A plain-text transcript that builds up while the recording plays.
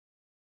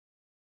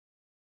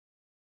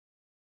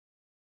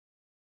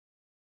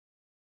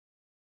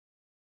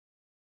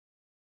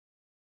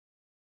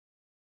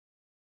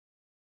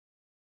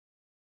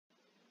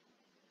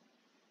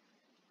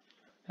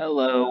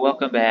Hello,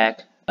 welcome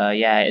back.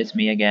 Yeah, it's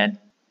me again.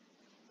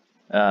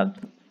 Um,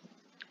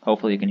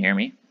 Hopefully you can hear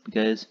me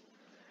because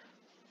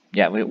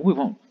yeah, we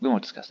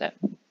won't discuss that.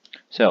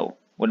 So,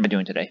 what am I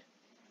doing today?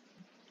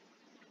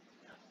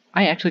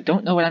 I actually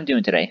don't know what I'm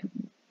doing today.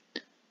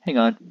 Hang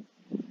on.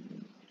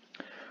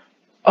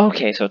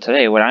 Okay, so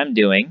today what I'm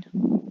doing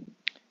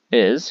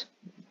is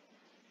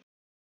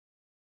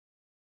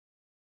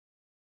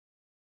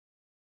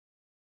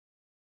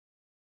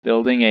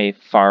building a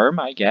farm,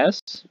 I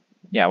guess.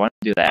 Yeah, I want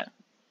to do that.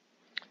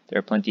 There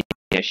are plenty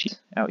of issues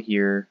out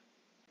here.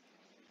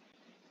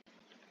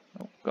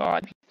 Oh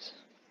God,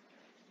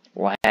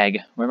 lag.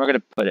 Where am I gonna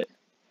put it?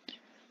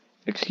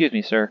 Excuse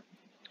me, sir.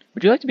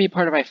 Would you like to be a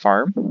part of my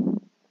farm?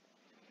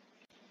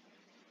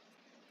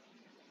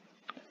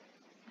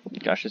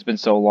 Gosh, it's been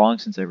so long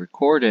since I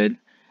recorded.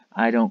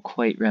 I don't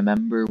quite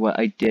remember what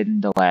I did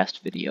in the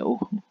last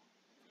video.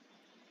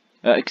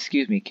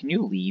 Excuse me, can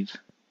you leave?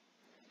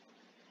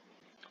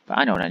 But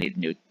I know what I need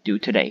to do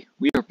today.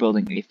 We are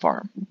building a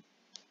farm.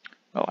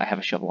 Oh, I have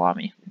a shovel on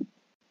me.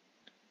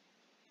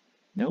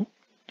 Nope.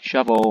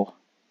 Shovel.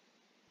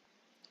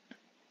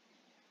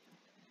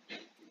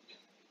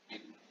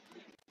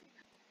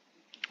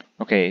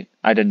 Okay,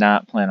 I did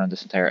not plan on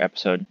this entire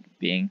episode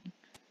being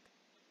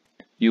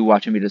you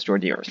watching me destroy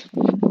the earth.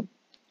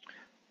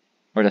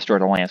 Or destroy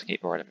the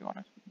landscape, or whatever you want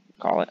to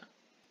call it.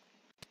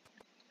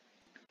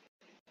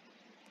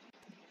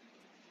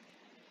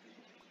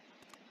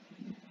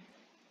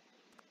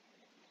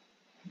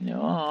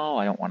 No,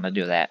 I don't want to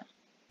do that.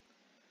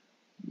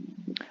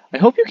 I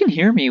hope you can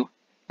hear me,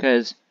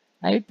 because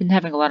I've been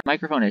having a lot of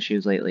microphone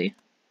issues lately.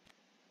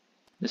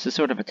 This is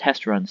sort of a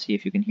test run to see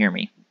if you can hear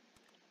me.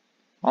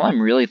 All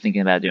I'm really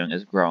thinking about doing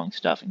is growing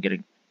stuff and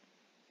getting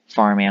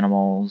farm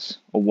animals,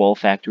 a wool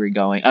factory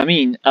going. I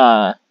mean,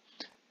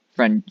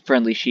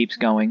 friendly sheeps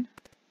going.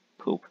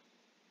 Poop.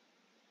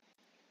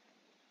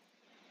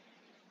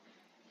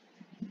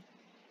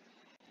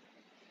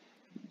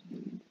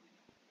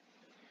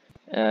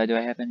 Do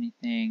I have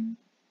anything?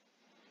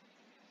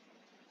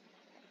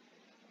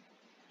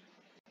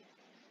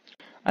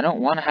 I don't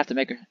want to have to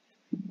make an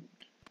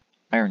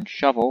iron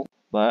shovel,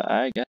 but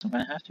I guess I'm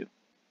gonna have to.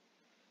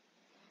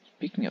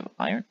 Speaking of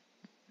iron,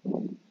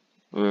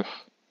 ugh.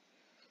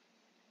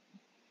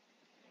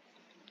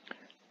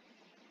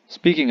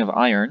 Speaking of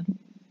iron,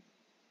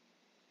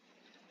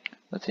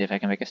 let's see if I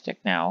can make a stick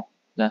now.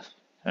 Huh?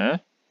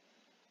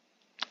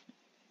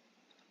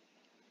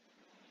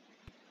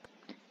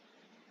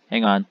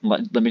 Hang on.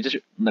 Let me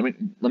just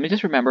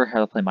remember how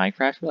to play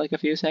Minecraft for like a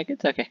few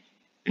seconds. Okay.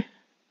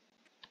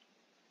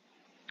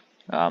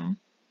 Um.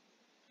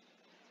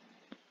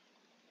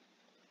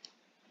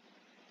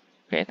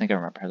 Okay, I think I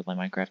remember how to play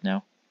Minecraft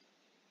now.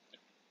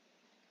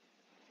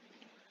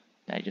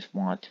 I just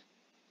want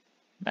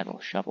metal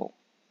shovel.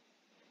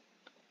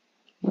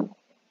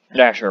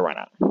 Yeah, sure, why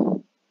not?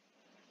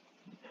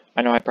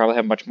 I know I probably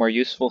have much more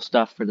useful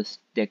stuff for the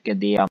stick and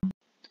the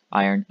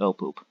iron. Oh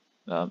poop.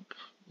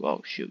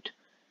 Oh shoot.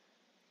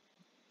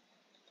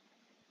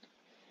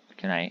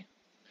 Can I?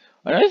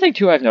 Another thing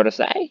too, I've noticed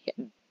that I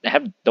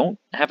don't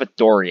have a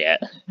door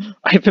yet.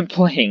 I've been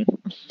playing.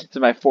 This is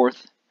my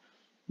fourth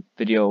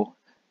video,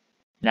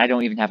 and I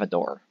don't even have a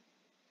door.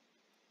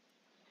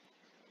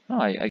 Oh,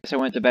 I guess I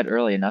went to bed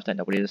early enough that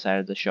nobody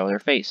decided to show their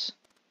face.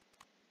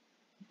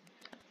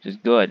 Which is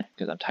good,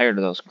 because I'm tired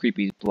of those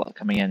creepies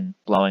coming in,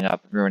 blowing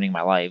up, ruining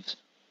my lives.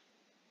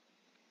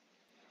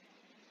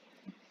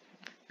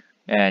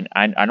 And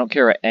I don't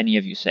care what any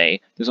of you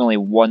say, there's only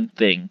one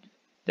thing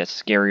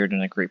that's scarier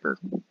than a creeper.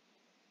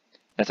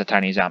 That's a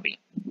tiny zombie.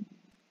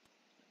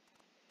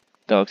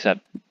 Though,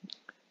 except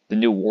the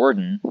new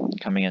warden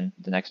coming in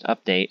the next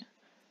update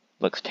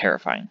looks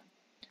terrifying.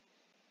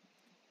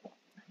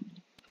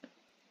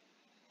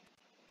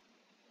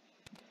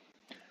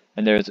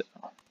 And there's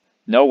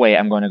no way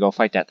I'm going to go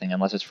fight that thing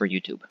unless it's for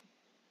YouTube.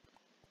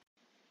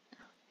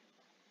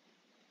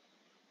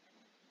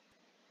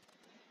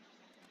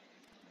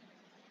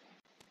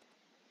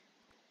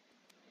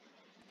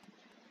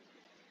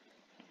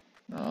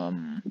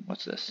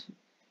 What's this?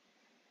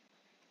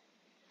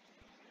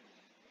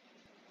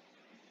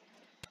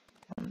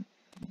 Um,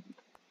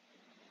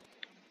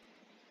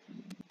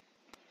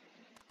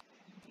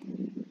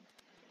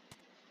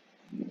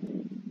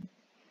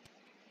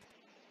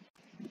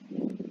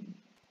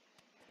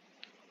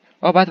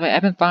 oh, by the way,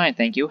 I've been fine,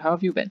 thank you. How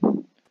have you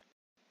been?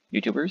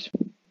 YouTubers?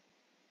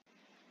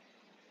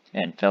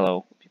 And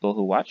fellow people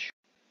who watch?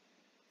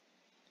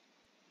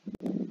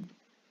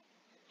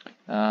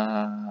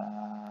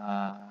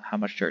 How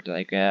much dirt did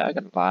I get? I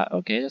got a lot.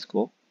 Okay, that's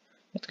cool.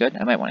 That's good.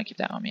 I might want to keep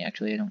that on me,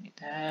 actually. I don't need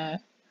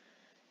that.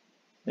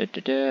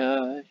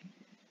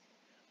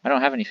 I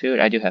don't have any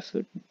food. I do have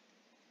food.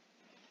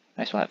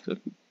 I still have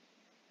food.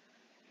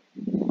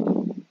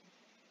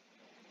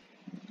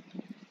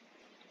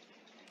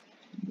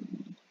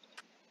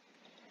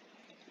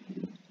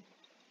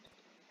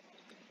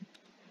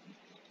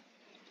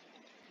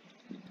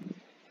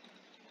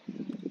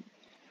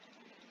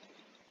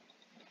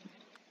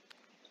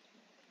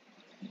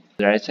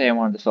 Did I say I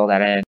wanted to fill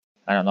that in?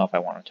 I don't know if I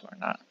wanted to or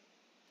not.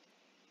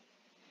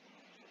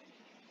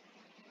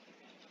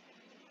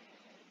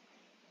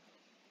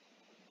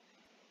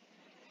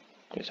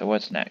 Okay, so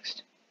what's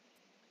next?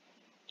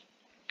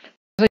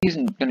 I was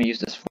like gonna use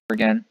this for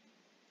again.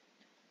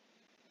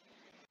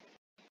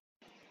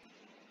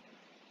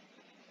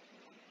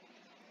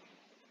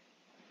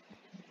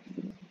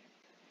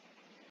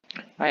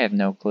 I have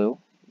no clue.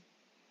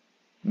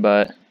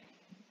 But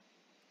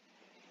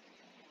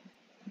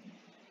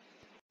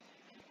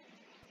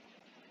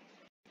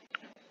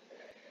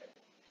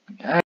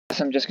I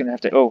guess I'm just gonna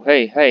have to. Oh,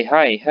 hey, hey,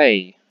 hi,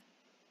 hey!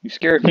 You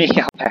scared me,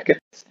 alpacas.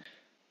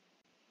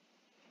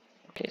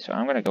 Okay, so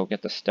I'm gonna go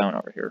get the stone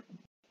over here.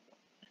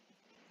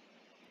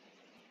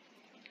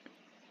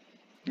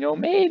 You know,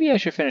 maybe I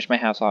should finish my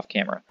house off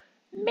camera.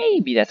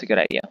 Maybe that's a good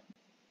idea.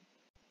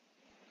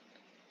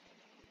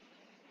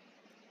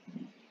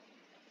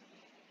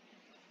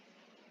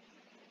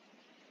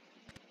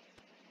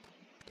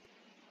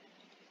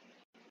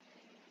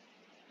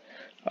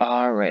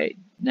 Alright,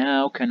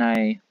 now can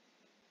I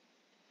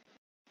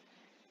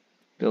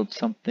build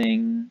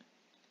something?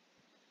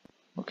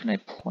 What can I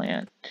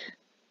plant?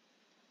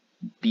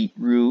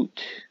 Beetroot.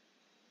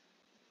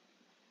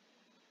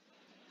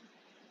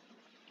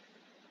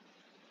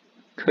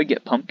 Could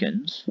get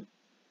pumpkins.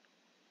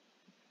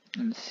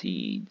 And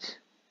seeds.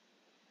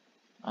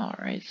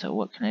 Alright, so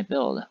what can I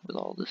build with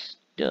all this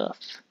stuff?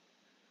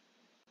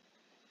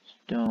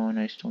 Stone,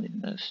 I still need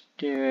another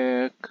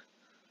stick.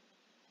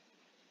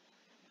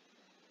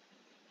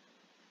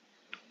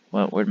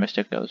 Well, where'd my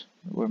stick go?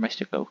 Where'd my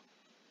stick go?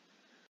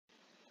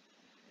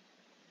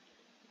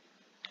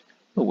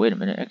 Oh, wait a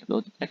minute,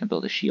 I can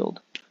build a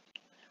shield.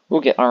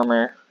 We'll get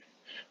armor.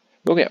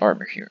 We'll get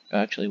armor here.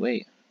 Actually,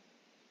 wait.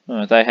 Oh,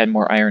 I thought I had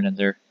more iron in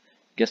there.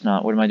 Guess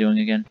not. What am I doing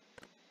again?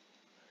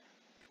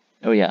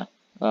 Oh yeah.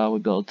 We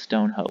build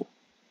stone hoe.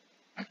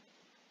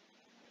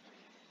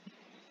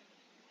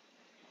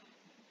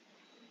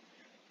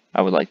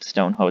 I would like the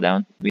stone hoe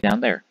be down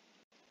there.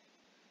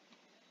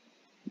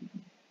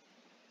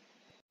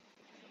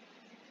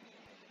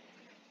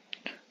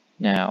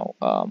 Now,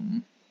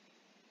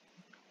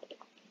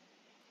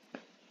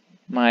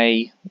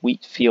 my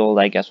wheat field,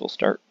 I guess, will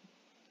start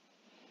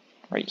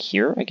right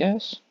here, I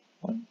guess.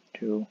 1,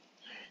 2,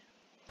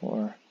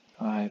 4,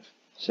 5,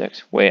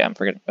 6. Wait, I'm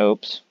forgetting.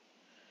 Oops.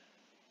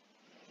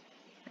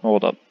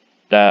 Hold up.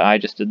 I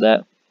just did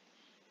that.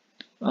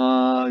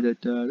 Da, da,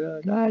 da,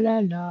 la, la,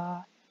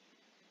 la.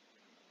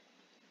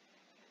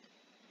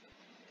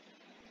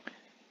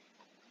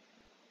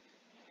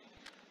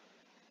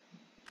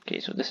 Okay,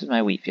 so this is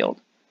my wheat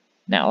field.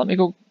 Now let me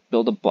go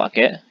build a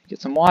bucket,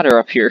 get some water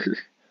up here.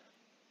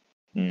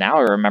 Now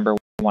I remember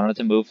I wanted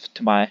to move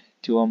to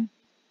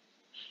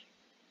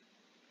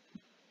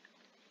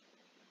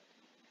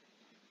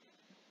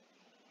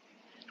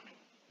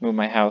move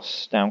my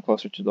house down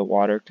closer to the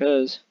water,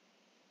 because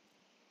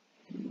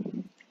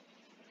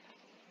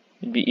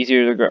it'd be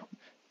easier to grow.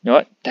 You know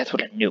what? That's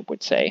what a noob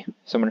would say.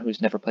 Someone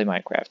who's never played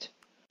Minecraft.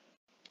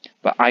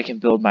 But I can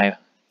build my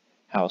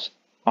house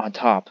on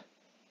top.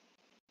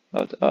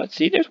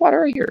 See, there's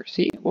water right here.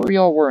 See, what were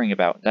y'all worrying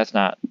about? That's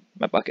not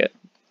my bucket.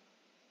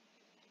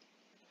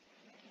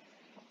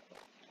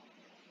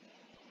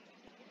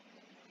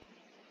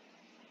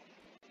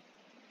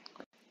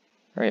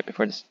 Alright,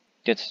 before this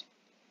gets...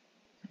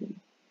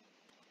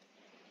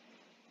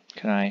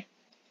 Can I...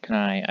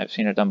 I've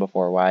seen it done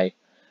before. Why?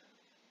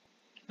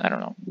 I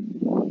don't know.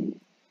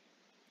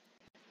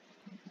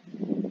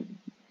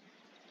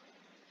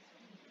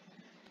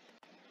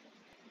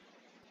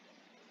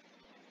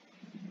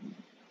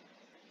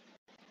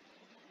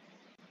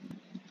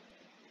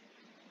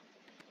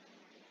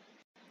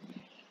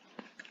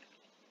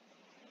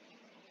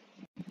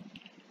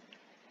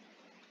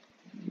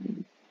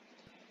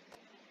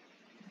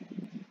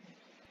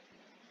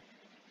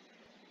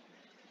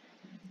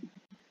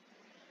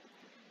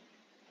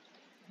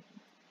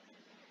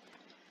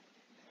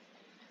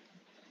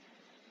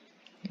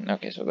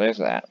 Okay, so there's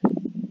that.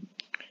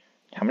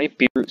 How many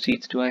beetroot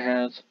seeds do I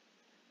have?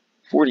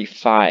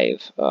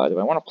 45. Do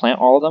I want to plant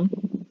all of them?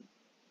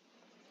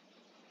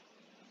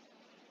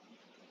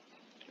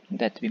 I need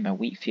that to be my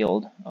wheat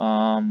field.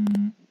 I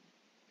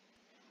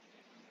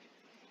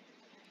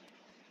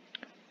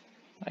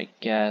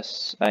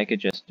guess I could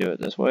just do it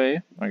this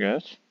way, I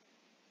guess.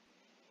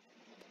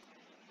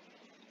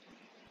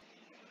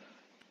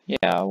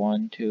 Yeah,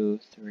 1, 2,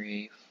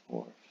 3,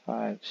 4,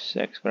 5,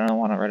 6, but I don't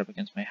want it right up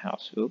against my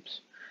house.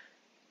 Oops.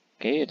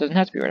 Okay, it doesn't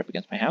have to be right up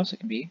against my house,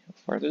 it can be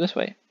farther this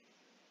way.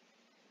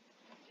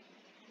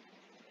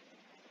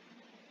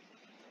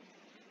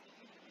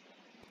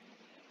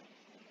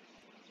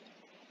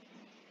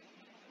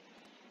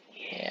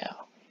 Yeah,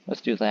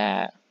 let's do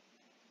that.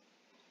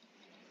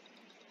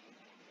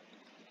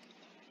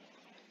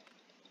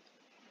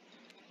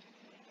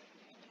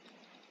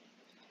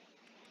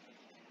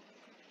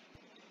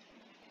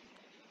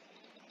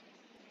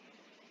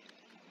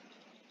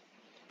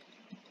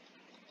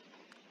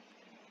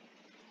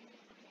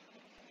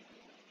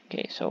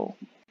 Okay, so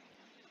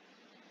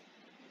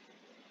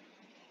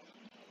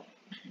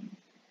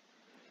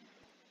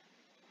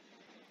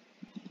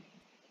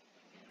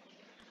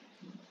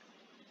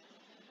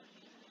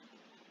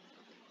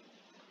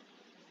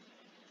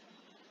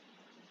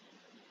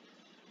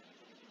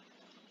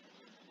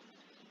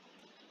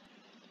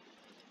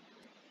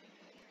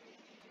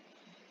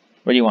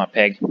What do you want,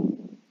 pig?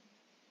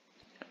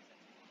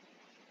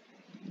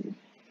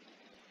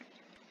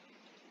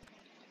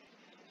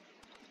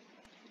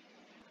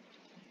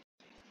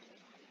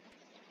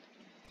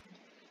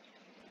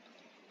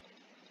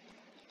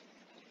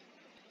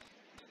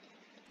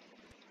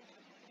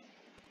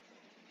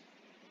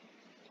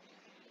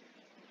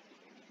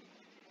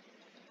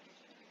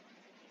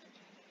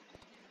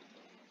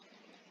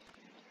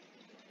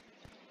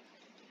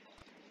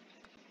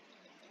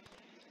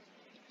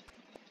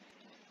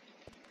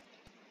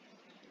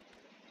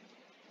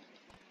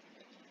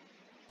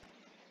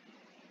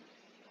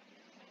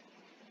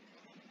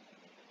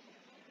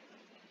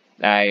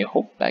 I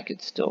hope I could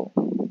still...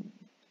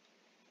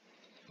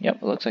 Yep,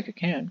 it looks like I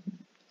can.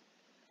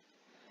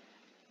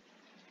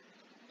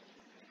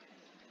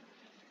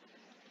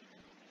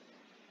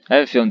 I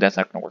have a feeling that's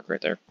not going to work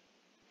right there.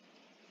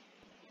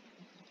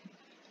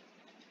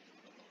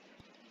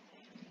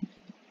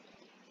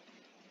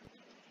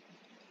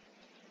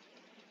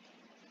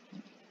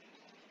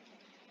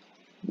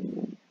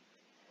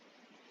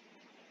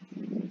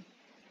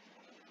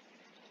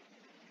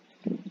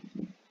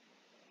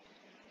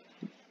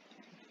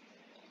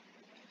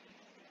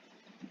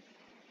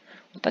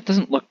 That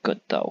doesn't look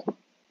good, though.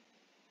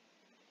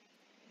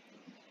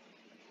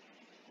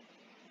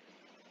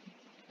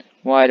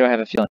 Why do I have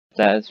a feeling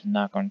that is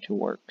not going to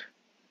work?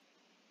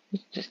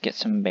 Let's just get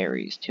some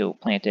berries, too,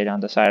 planted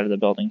on the side of the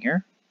building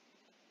here.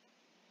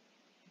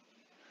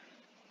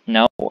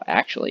 No,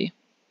 actually.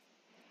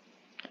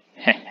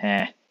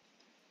 Heh.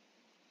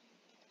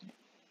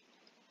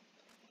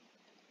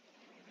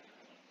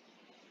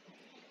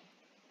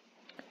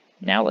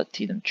 Now let's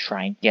see them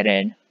try and get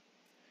in.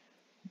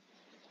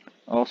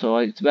 Also,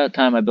 it's about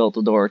time I built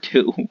the door,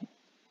 too.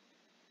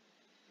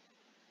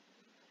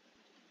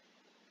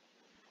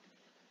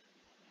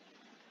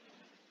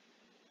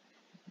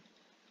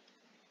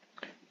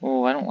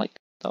 Oh, I don't like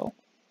that, though.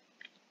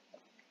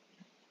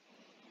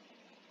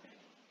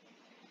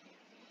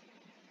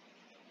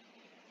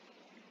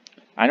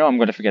 I know I'm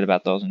going to forget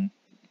about those and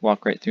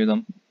walk right through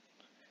them.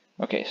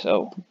 Okay,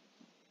 so...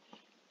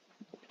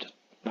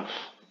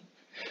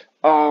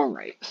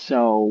 Alright,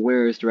 so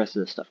where is the rest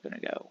of this stuff going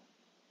to go?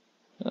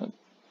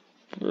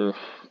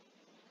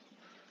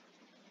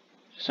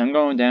 Sun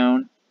going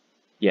down?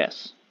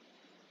 Yes.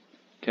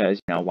 Because,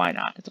 you know, why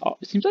not?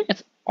 It seems like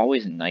it's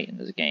always night in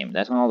this game.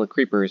 That's when all the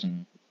creepers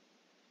and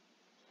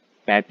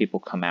bad people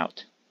come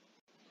out.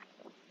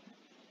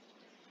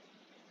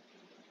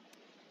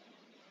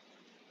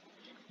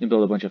 You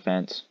build a bunch of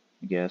fence,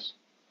 I guess.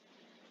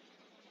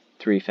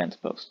 3 fence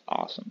posts.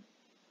 Awesome.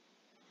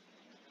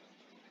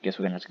 I guess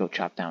we're gonna have to go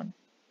chop down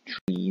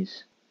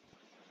trees.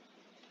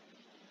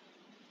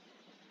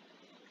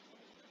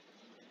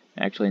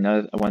 Actually,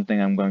 one thing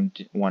I'm going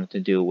to wanted to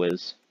do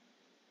was...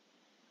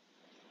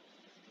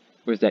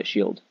 Where's that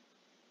shield?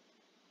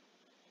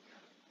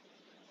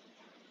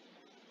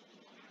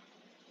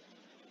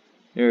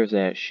 There's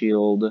that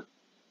shield.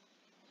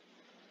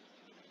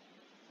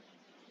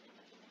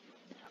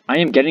 I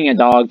am getting a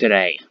dog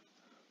today.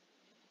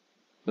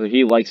 Whether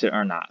he likes it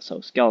or not. So,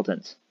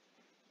 skeletons.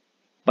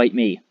 Fight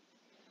me.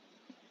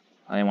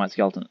 I want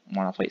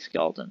to fight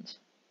skeletons.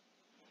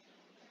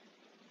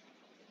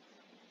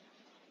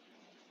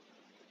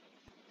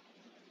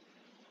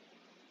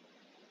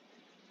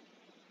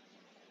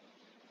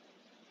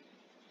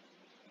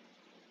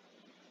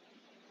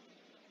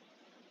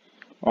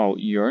 Oh,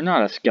 you're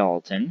not a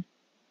skeleton.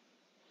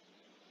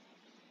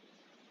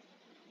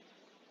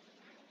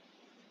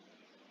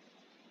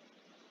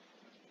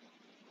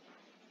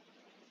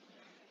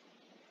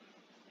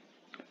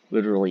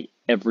 Literally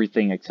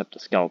everything except the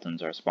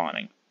skeletons are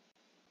spawning.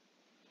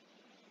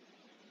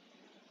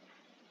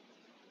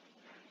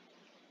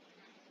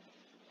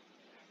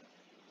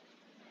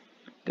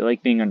 They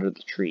like being under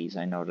the trees,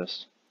 I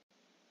noticed.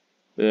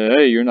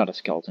 Hey, you're not a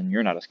skeleton.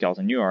 You're not a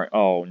skeleton. You are...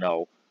 Oh,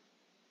 no.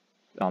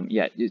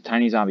 Yeah,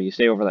 tiny zombie, you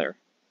stay over there.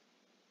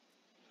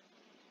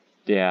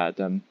 Yeah,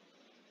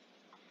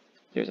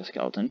 there's a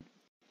skeleton.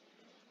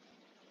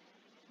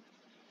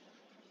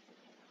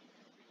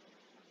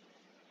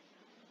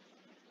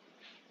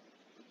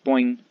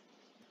 Boing.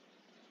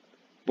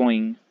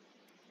 Boing.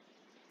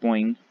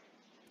 Boing.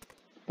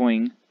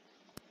 Boing.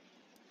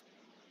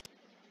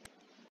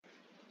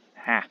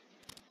 Ha.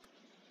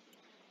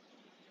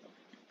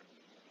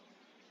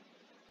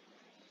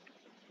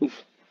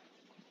 Oof.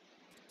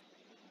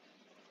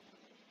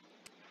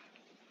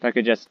 If I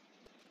could just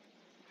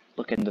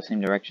look in the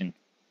same direction.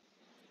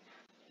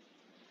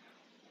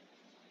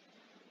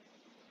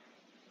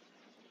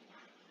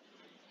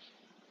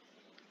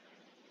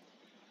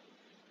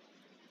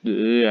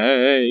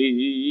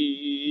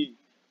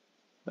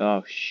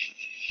 Oh,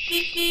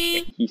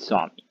 shit. He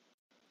saw me.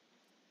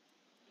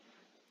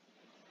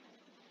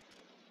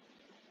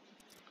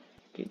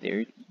 Okay,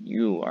 there.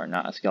 You are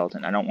not a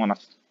skeleton. I don't want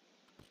to...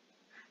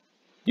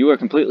 You are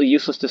completely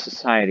useless to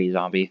society,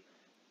 zombie.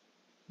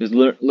 There's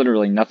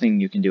literally nothing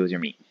you can do with your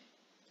meat.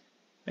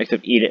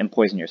 Except eat it and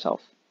poison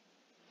yourself.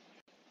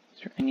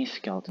 Is there any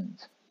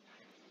skeletons?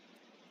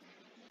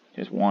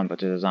 There's one, but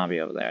there's a zombie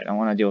over there. I don't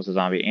want to deal with a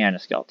zombie and a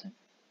skeleton.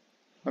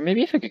 Or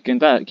maybe if I can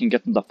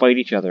get them to fight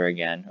each other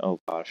again. Oh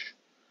gosh.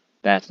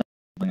 That's not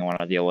something I want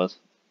to deal with.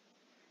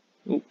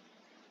 Ooh.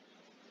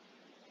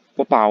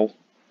 Bow.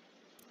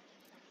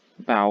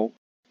 Bow.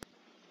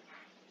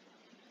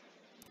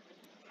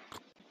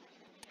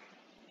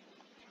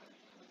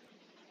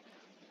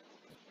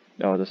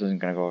 Oh, this isn't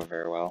gonna go over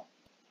very well.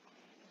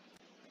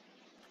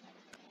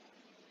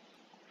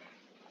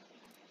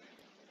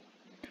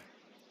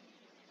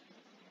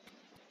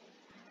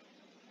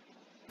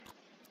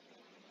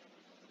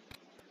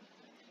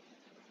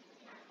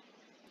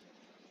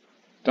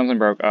 Something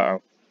broke.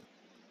 Uh-oh.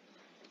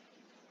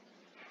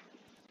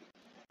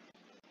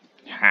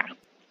 Ha.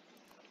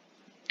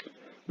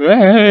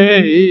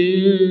 Hey.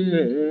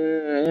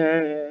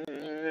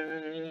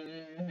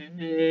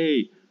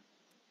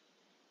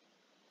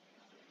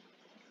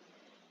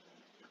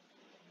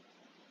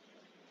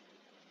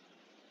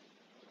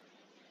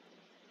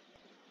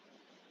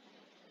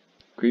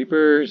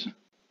 Creepers.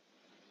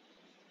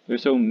 They're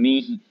so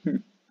mean.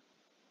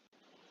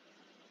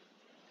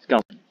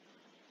 Skeleton.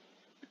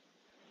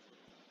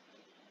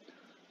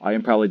 I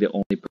am probably the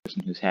only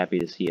person who's happy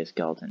to see a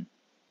skeleton.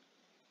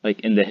 Like,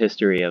 in the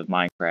history of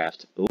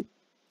Minecraft. Oh.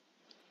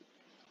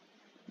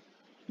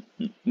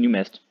 You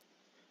missed.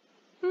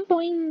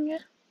 Boing.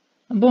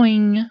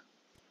 Boing.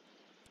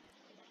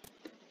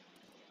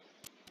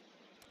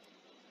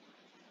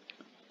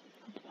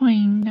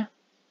 Boing.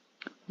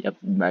 Yep,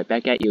 right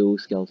back at you,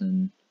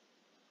 skeleton.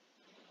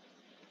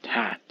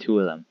 Ha, two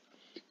of them.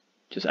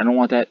 Just, I don't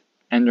want that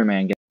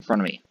Enderman getting in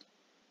front of me.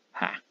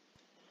 Ha.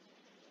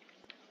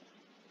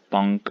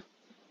 Bonk.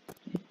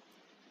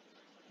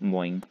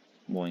 Boing.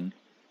 Boing.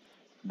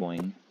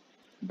 Boing.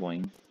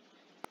 Boing.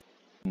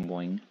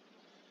 Boing.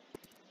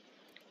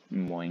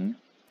 Boing.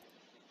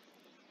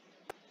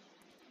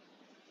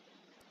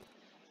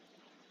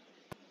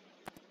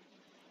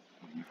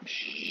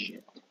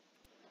 Shit.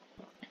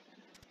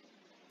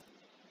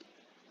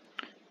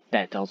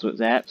 That deals with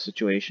that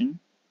situation.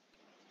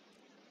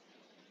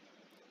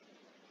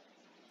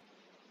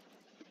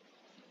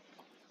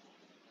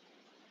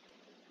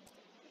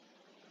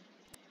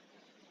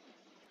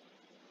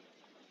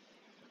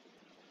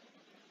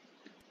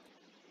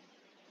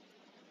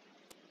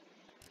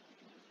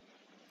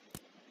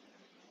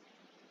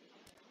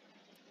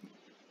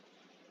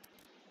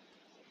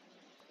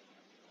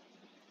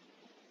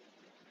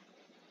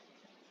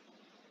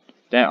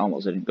 That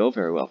almost didn't go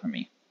very well for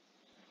me.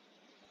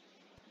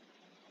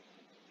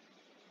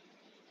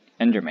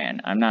 Enderman,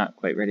 I'm not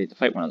quite ready to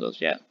fight one of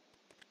those yet.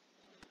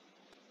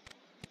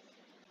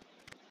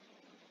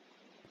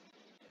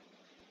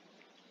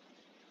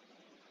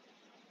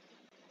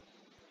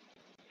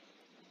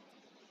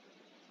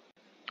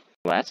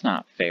 Well, that's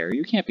not fair.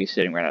 You can't be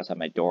sitting right outside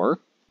my door.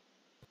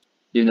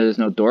 Even though there's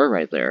no door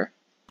right there.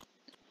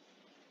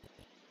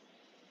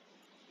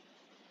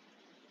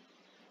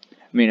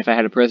 I mean, if I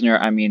had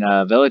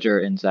a villager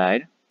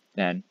inside,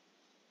 then...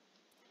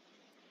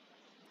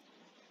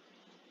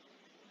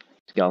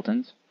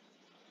 Skeletons.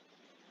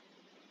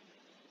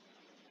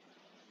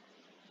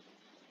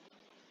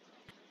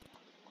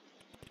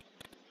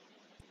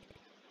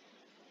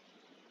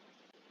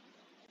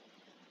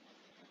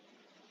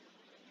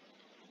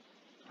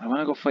 I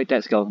want to go fight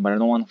that skeleton, but I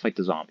don't want to fight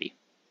the zombie.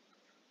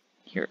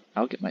 Here,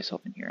 I'll get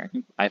myself in here.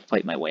 I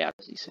fight my way out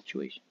of these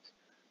situations.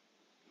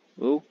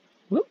 Ooh,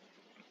 whoop,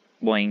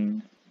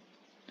 boing,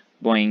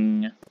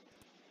 boing,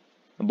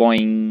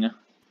 boing.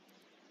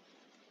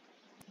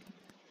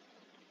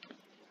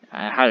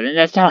 How did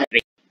that sound?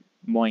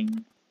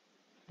 Boing,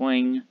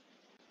 boing.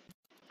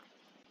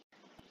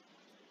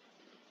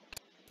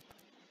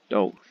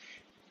 Oh,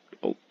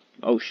 oh,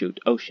 oh shoot,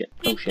 oh shit,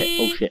 oh shit,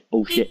 oh shit,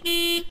 oh shit,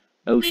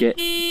 oh shit.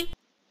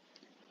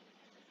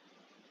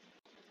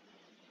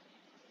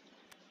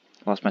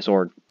 Lost my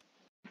sword.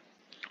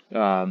 This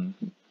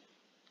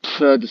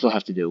will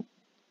have to do.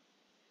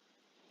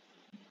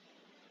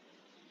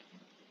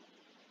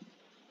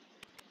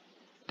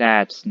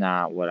 That's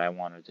not what I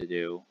wanted to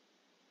do.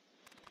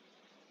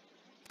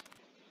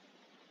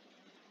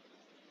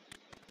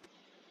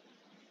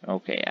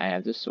 Okay, I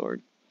have this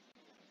sword.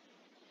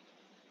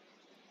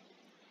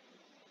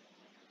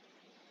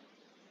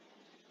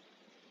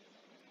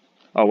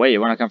 Oh wait, you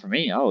wanna come for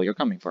me? Oh, you're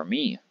coming for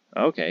me.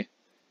 Okay.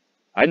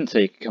 I didn't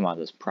say you could come on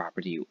this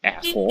property, you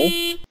asshole.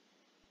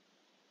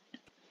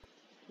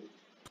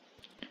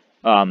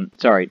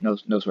 Sorry, no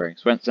swearing.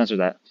 Censor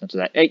that. Censor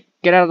that. Hey,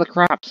 get out of the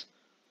crops!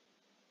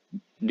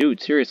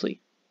 Dude,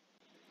 seriously.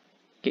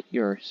 Get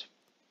your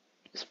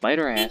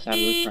spider ass out of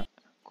the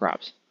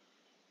crops.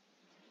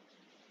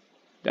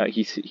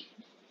 He's...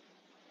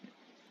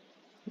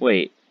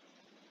 Wait.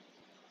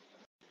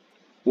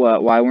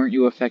 What? Why weren't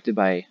you affected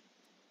by...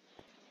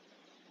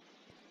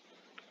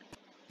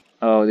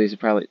 Oh, these are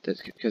probably...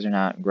 because they're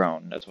not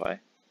grown, that's why.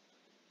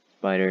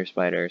 Spider,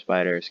 spider,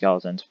 spider,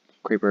 skeletons,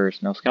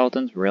 creepers, no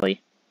skeletons?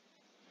 Really?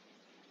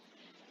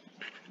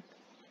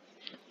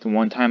 The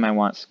one time I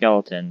want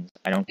skeletons,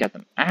 I don't get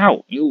them.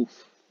 Ow! You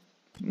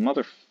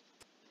mother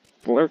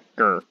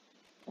flirker.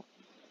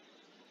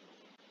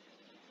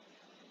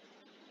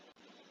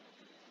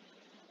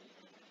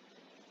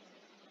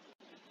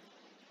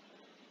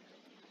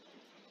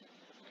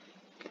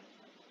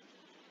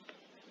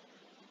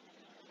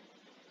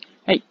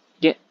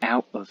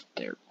 live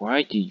there.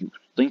 Why do you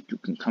think you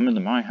can come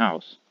into my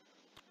house?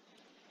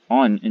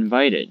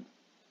 Uninvited.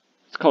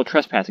 It's called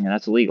trespassing, and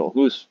that's illegal.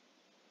 Who's...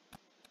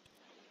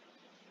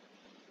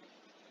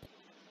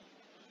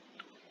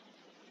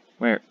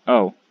 Where?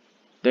 Oh,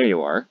 there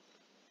you are.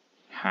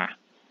 Ha.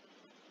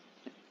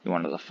 You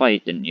wanted a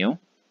fight, didn't you?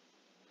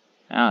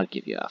 I'll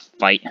give you a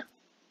fight.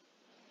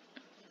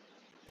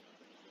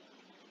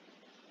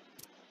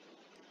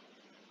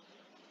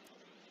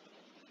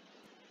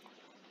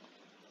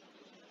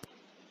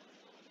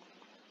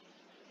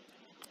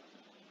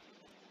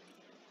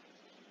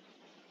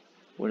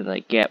 What did I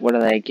get? What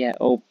did I get?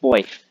 Oh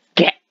boy.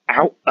 Get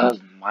out of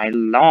my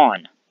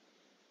lawn!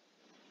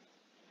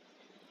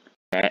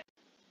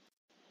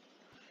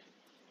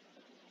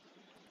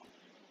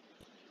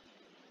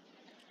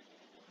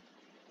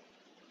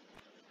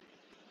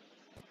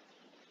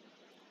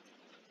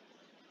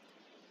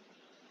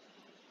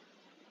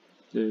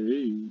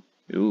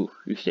 Ooh,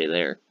 you stay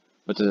there.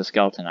 But there's a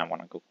skeleton I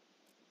want to go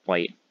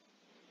fight.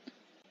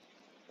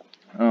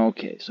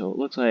 Okay, so it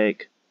looks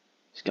like...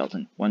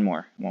 Skeleton. One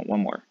more. I want one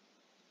more.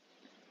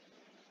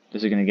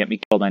 This is gonna get me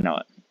killed, I know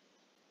it.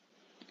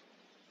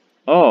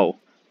 Oh!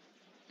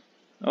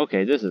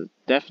 Okay, this is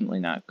definitely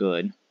not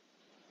good.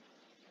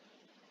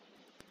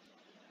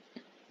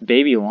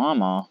 Baby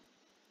llama?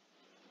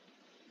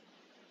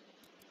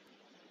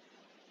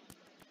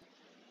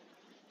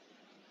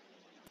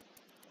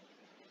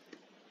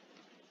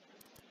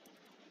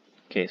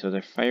 Okay, so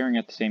they're firing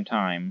at the same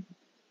time.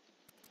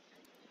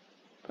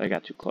 But I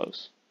got too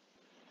close.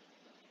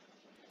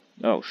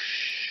 Oh,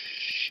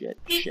 shit.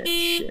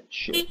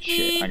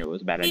 I knew it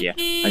was a bad idea.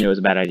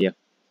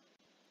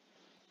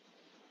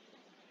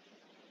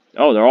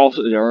 Oh, they're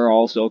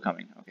all still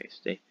coming. Okay,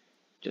 stay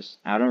just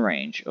out of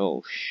range.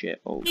 Oh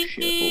shit. Wait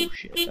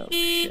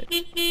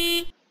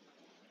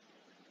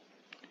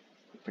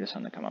for the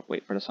sun to come up.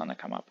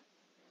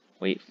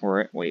 Wait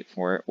for it.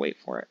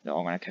 They're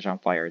all gonna catch on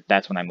fire.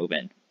 That's when I move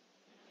in.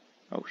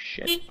 Oh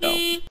shit.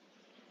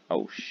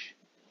 Oh sh.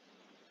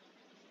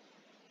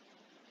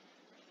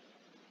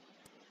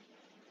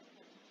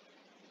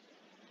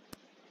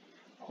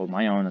 Hold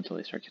my own until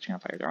they start catching on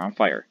fire. They're on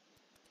fire.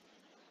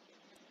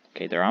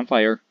 Okay, they're on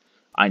fire.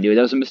 I knew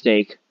that was a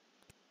mistake.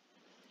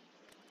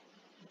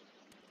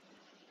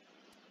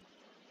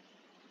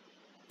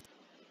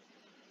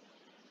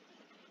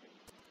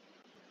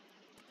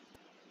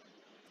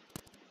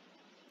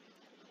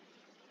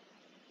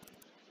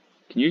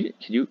 Can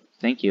you,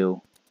 thank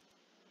you.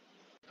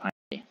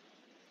 Finally.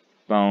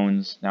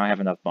 Bones. Now I have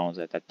enough bones.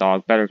 That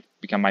dog better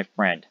become my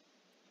friend.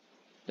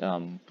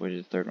 Where did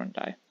the third one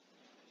die?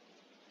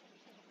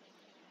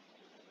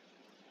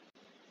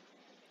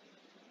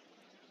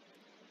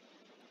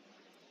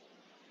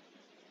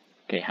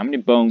 Okay, how many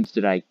bones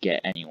did I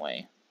get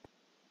anyway?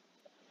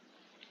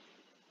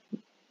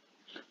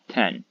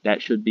 10.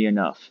 That should be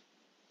enough.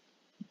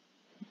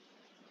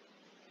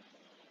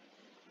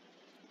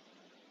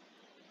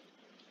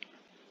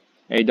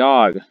 Hey,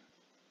 dog.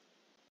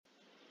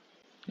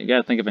 You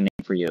gotta think of a name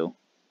for you.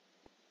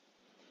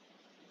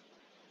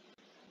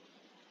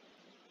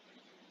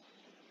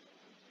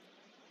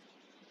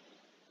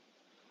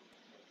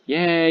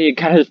 Yay, you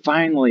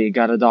finally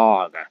got a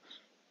dog.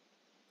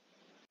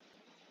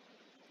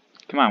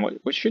 Come on,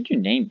 what should your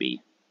name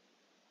be?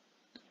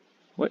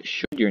 What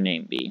should your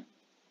name be?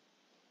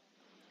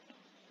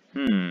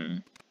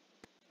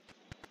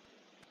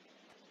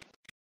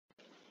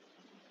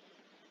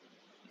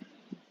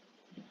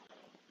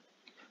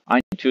 I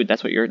know too,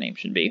 that's what your name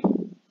should be.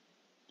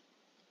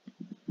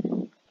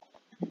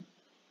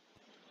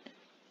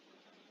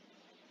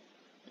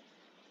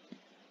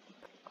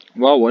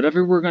 Well,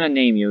 whatever we're gonna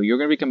name you, you're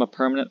gonna become a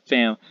permanent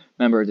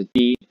member of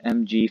the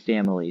DMG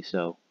family,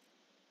 so...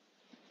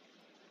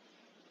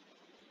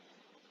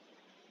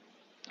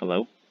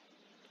 Hello?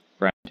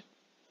 Friend?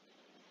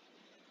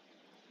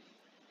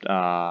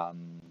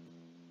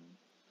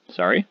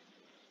 Sorry?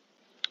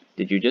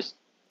 Did you just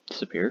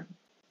disappear?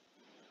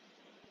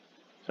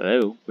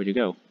 Hello? Where'd you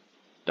go?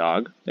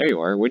 Dog? There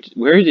you are.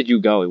 Where did you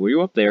go? Were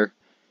you up there?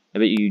 I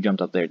bet you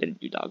jumped up there,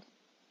 didn't you, dog?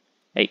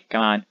 Hey,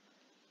 come on.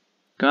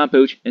 Come on,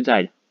 Pooch.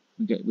 Inside.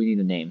 We need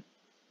a name.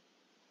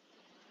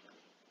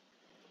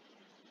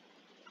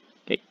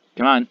 Okay,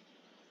 come on.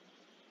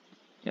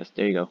 Yes,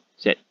 there you go.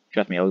 Sit.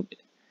 Trust me,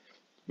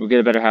 we'll get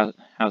a better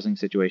housing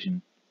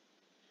situation.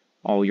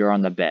 Oh, you're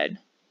on the bed.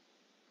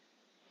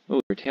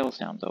 Oh, your tail's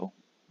down, though.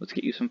 Let's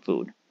get you some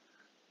food.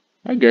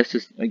 I guess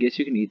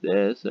you can eat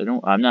this.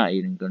 I'm not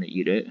even gonna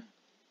eat it.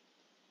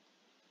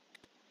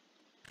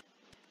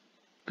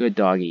 Good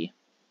doggy.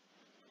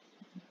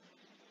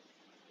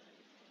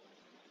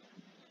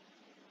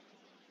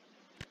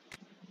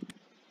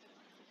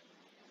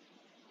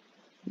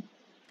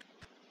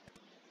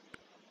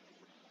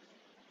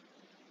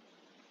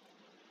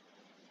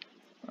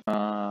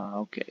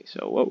 Okay,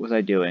 so what was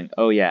I doing?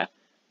 Oh yeah.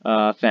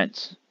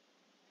 Fence.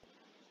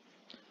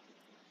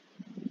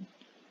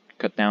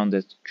 Cut down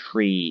the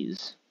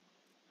trees.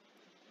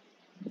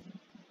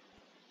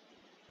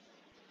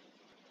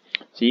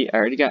 See, I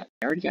already got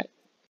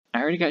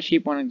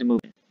sheep wanting to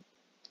move in.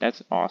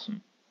 That's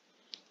awesome.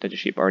 That the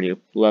sheep already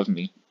love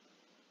me.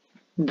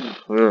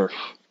 Ugh.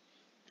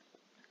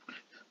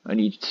 I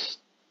need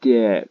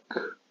stick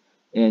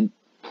and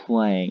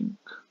plank.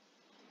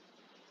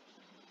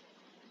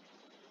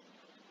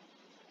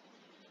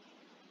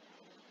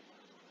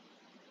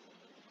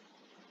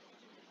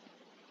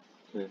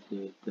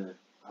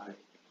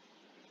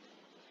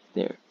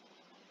 There.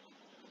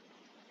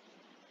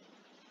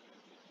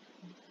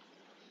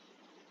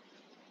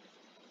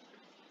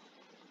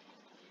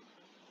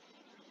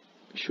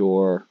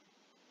 Sure.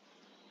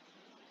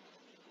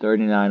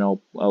 39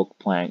 oak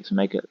planks.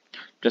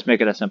 Just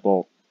make it a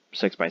simple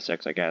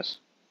 6x6, I guess.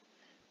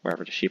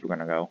 Wherever the sheep are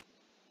gonna go.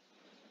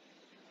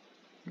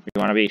 If you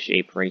want to be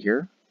sheep right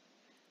here,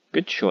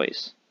 good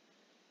choice.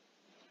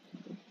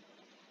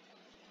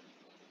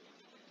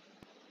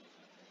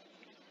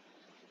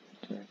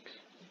 Six,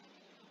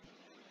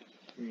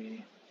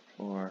 3,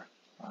 4,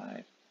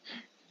 5.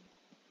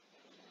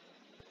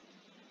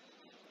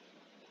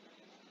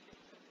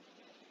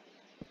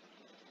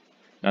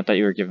 Not that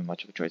you were given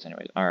much of a choice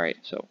anyways. Alright,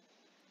 so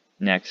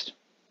next.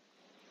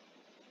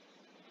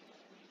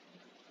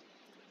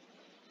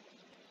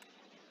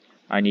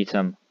 I need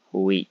some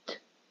wheat.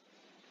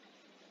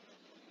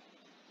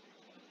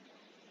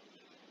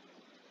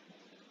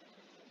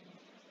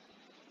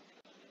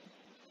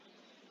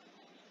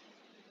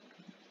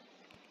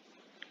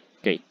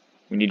 Okay,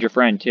 we need your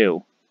friend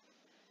too.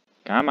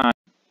 Come on.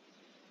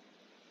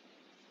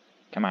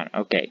 Come on,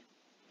 okay.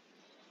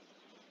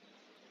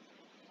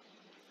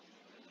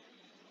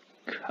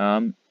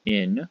 Come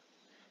in.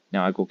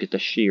 Now I go get the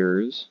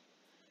shears.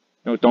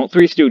 No, don't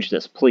Three Stooge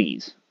this,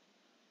 please.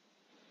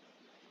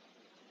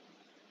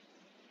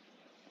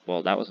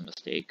 Well, that was a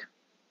mistake.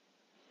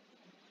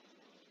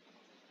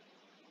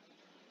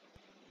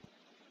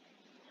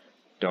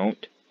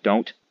 Don't.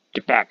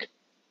 Get back.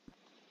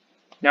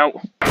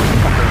 No.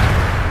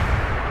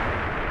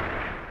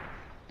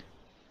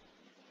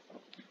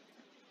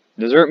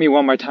 Desert me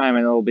one more time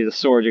and it'll be the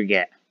sword you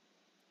get.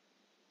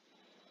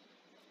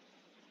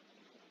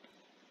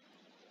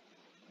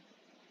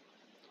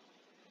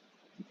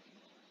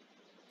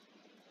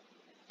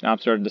 Now I'm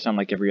starting to sound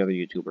like every other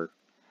YouTuber.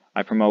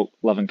 I promote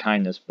love and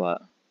kindness,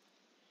 but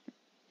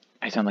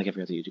I sound like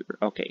every other YouTuber.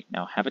 Okay,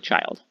 now have a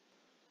child.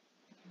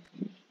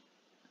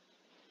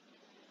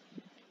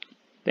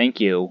 Thank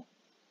you.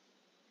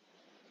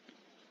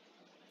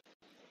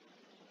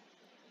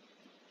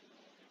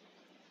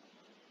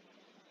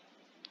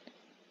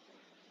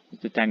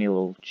 It's a tiny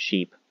little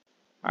sheep.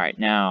 Alright,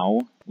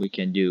 now we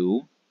can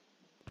do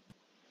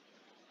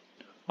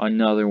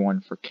another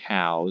one for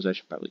cows. I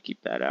should probably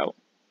keep that out.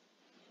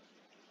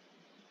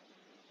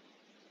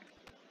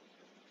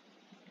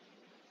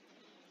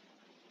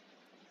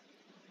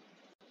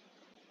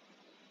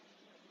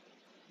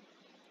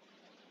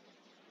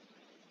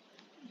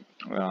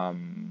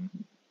 Um,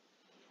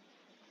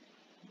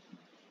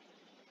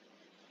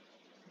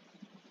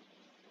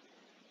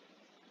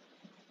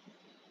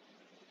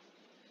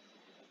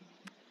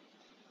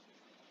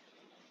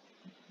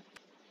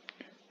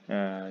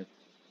 uh,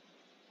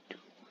 2,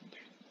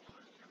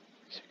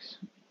 6,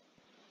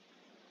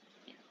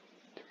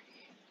 3,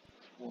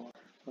 4,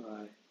 5.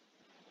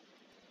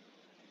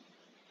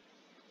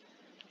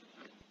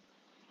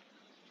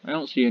 I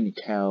don't see any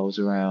cows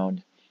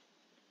around.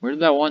 Where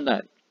did that one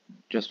that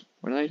just,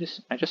 where did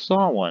I just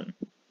saw one.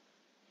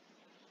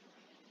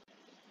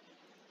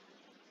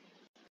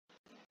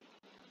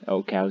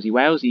 Oh, cowsy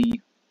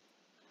wowsy.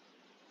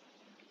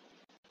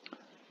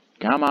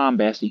 Come on,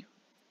 Bessie.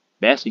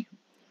 Bessie.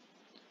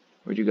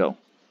 Where'd you go?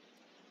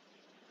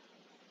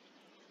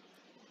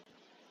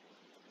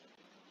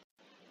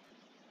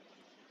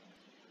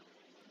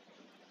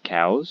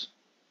 Cows?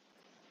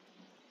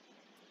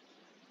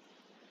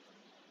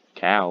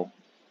 Cow.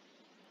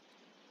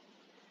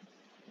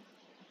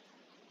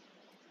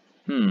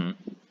 Hmm.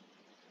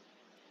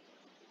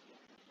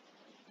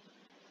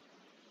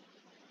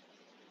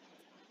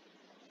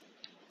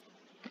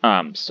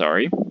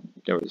 Sorry.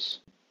 There was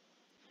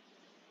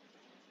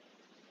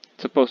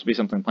supposed to be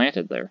something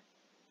planted there.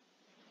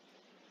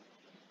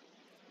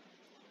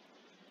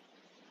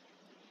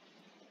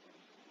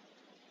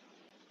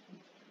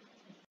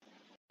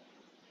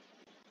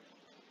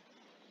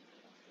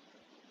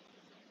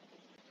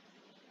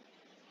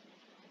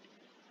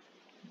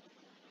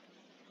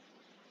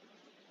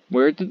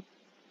 Where did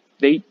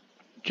they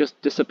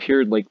just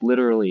disappeared, like,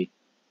 literally?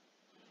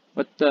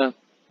 What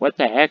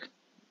the heck?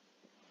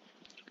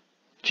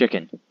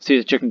 Chicken. See,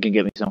 the chicken can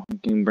get me some.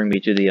 Can bring me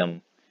to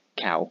the,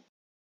 cow.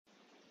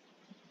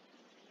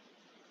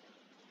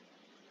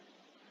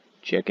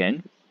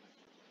 Chicken.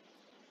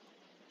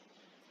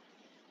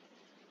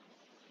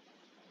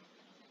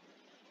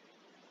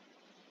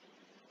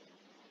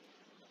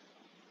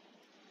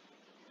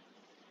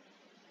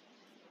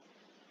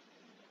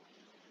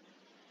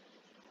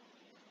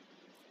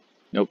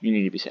 Nope, you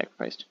need to be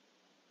sacrificed.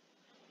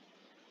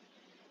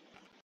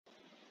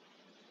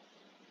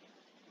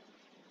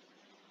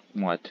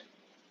 What?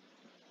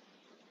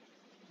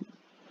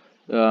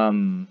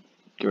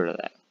 Get rid of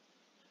that.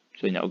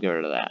 Actually, no, get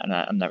rid of that.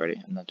 I'm not ready.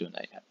 I'm not doing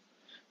that yet.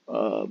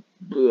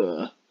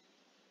 Bleh.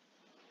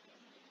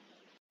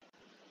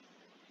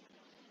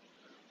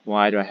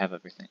 Why do I have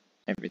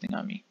everything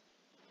on me?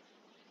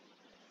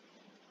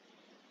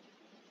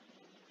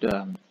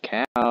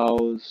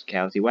 Cows,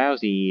 cowsy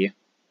wowsy.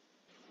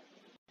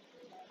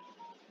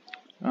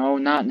 Oh,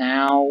 not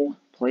now,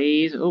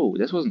 please. Oh,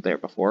 this wasn't there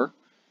before.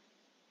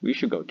 We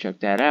should go check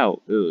that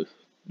out. Ooh,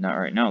 not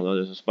right now though.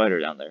 There's a spider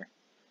down there.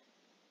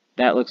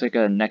 That looks like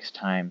a next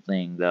time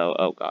thing though.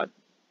 Oh god.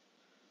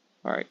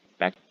 All right,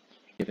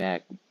 get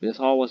back. This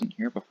all wasn't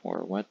here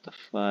before. What the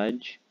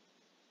fudge?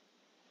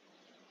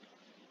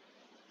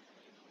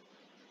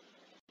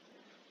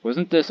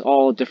 Wasn't this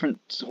all a different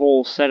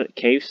whole set of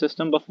cave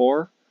system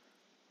before?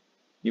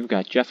 You've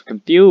got Jeff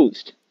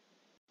confused.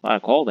 A lot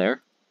of coal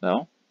there,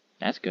 though.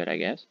 That's good, I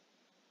guess.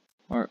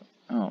 Or,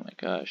 oh my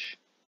gosh.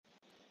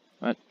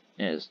 What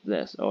is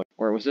this? Oh,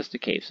 or was this the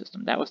cave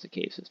system? That was the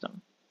cave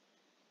system.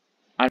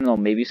 I don't know,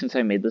 maybe since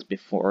I made this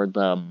before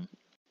the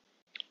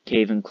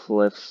Cave and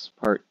Cliffs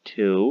Part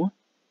 2.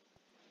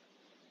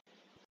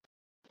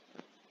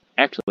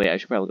 Actually, wait, I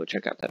should probably go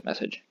check out that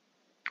message.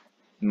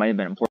 It might have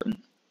been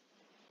important.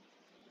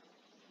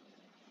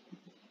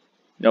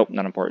 Nope,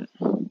 not important.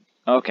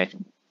 Okay.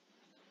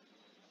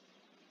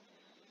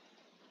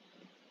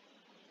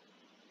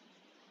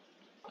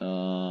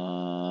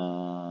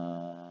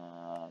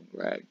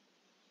 Right.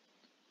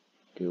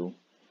 2,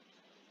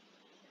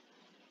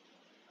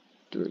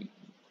 3.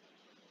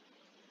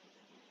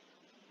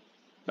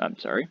 I'm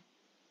sorry.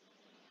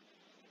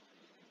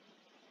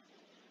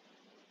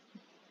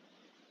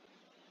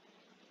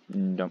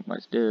 Dump my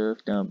stuff,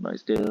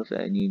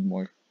 I need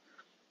more.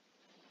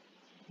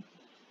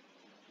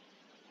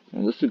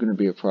 Well, this is gonna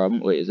be a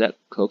problem. Wait, is that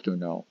cooked or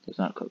no? It's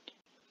not cooked.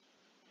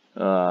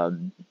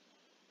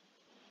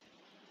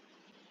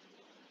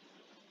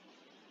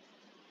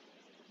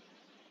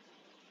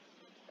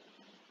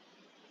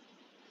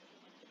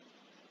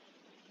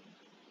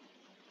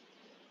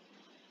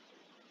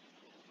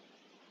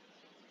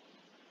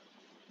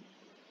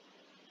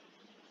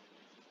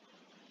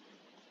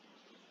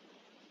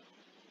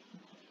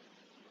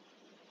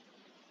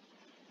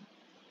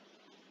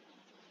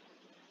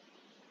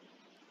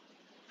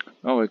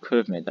 Oh, I could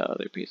have made that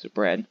other piece of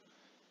bread.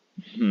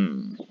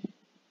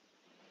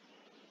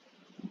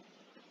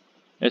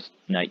 It's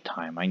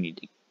nighttime. I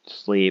need to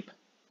sleep.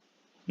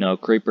 No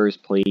creepers,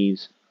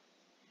 please.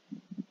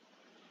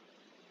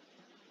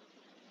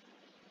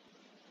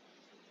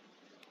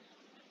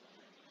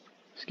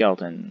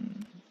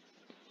 Skeleton.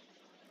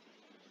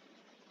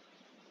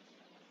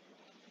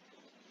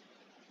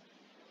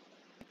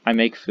 I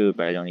make food,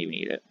 but I don't even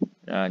eat it.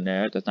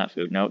 No, that's not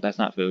food. No, that's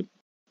not food.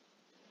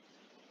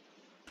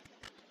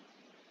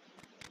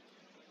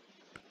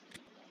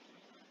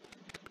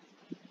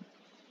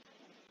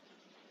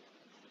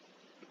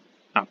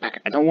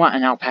 Alpaca. I don't want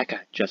an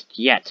alpaca just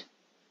yet.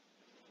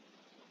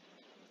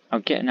 I'll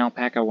get an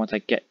alpaca once I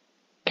get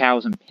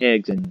cows and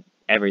pigs and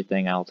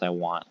everything else I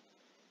want.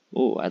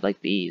 Ooh, I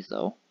like these,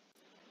 though.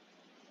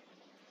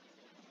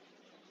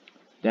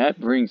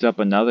 That brings up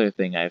another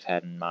thing I've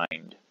had in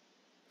mind.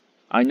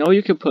 I know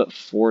you could put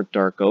 4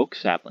 dark oak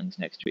saplings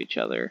next to each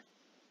other,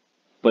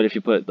 but if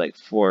you put, like,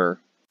 4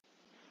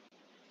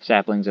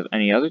 saplings of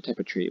any other type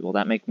of tree, will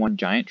that make one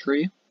giant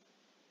tree?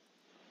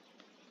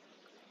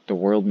 The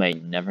world may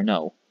never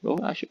know. Well,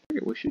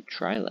 we should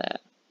try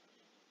that.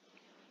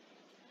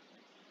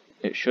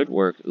 It should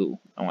work. Ooh,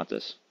 I want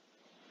this.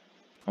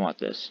 I want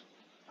this.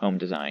 Home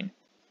design.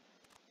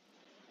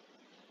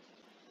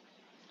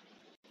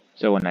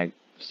 So when I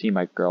see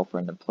my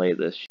girlfriend and play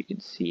this, she can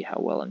see how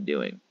well I'm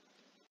doing.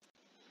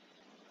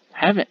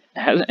 Hasn't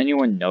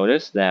anyone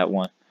noticed that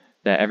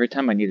every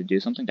time I need to do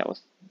something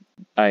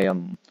I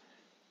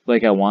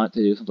want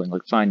to do something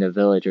like find a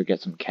village or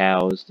get some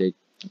cows,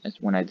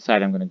 when I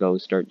decide I'm gonna go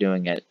start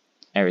doing it,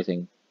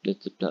 everything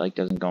just like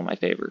doesn't go in my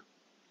favor.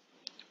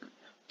 I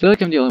feel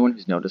like I'm the only one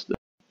who's noticed this.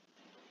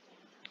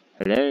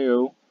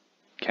 Hello?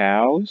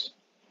 Cows?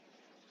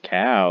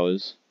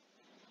 Cows?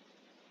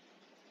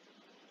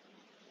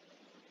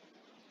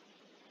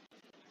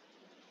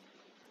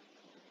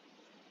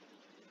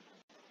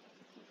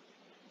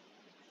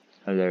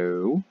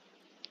 Hello?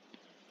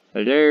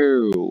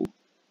 Hello?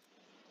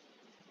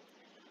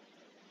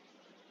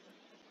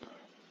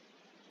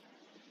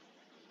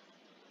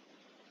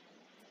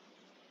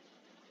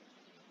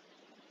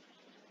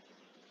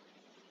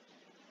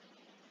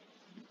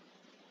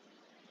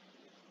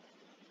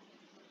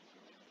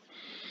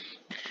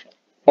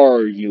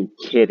 Are you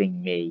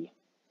kidding me?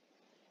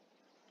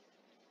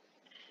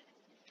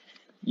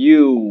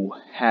 You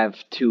have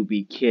to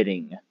be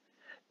kidding.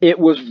 It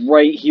was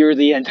right here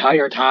the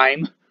entire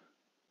time?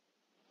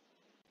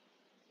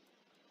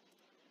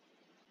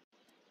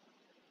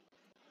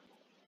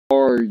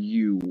 Are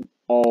you?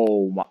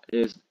 Oh my,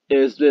 is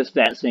this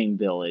that same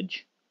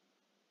village?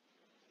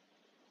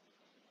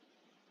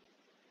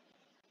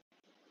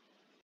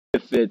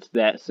 If it's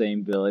that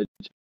same village,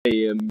 I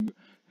am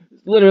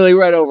literally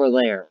right over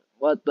there.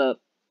 What the?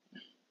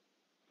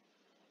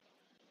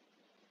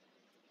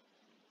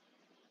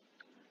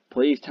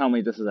 Please tell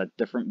me this is a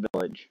different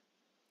village.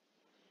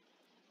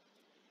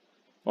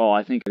 Well,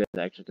 I think it is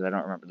actually, because I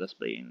don't remember this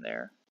being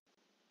there.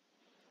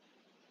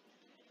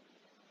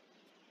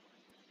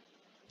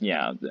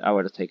 Yeah, I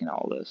would have taken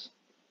all this.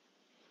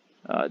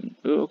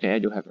 Ooh, okay, I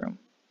do have room.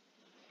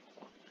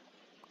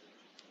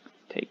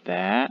 Take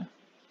that.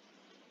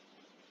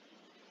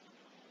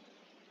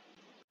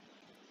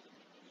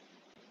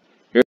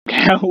 Here are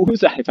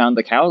cows. I found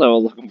the cows I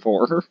was looking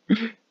for.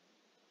 Because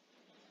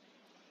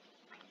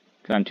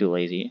I'm too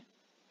lazy.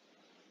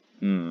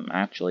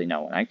 Actually,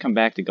 no. When I come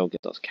back to go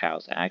get those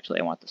cows, actually,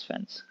 I want this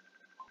fence.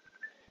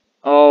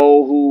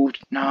 Oh,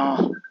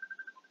 no.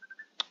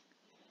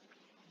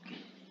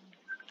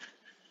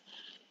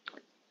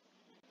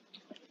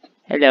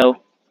 Hello.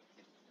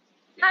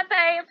 Hi,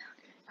 babe.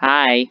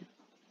 Hi.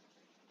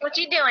 What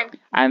you doing?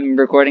 I'm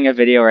recording a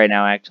video right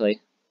now,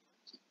 actually.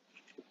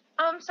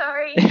 Oh, I'm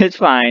sorry. It's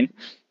fine.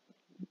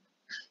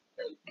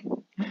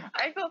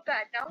 I feel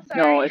bad now. I'm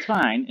sorry. No, it's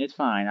fine. It's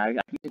fine. I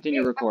can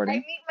continue recording. I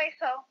mute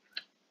myself.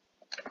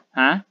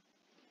 Huh?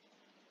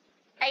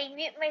 I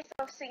mute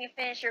myself so you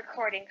finish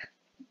recording.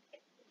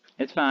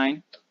 It's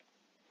fine.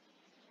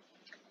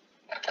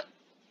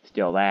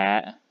 Steal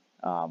that.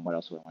 What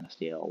else do I want to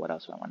steal? What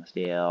else do I want to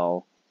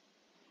steal?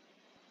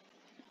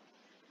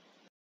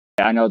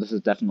 Yeah, I know this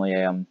is definitely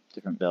a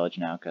different village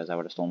now because I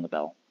would have stolen the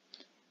bell.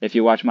 If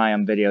you watch my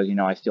videos, you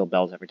know I steal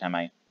bells every time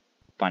I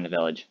find a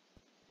village.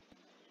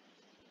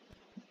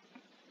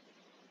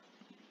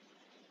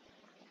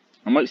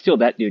 I might steal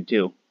that dude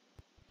too.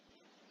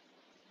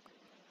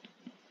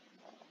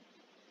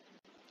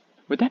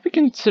 Would that be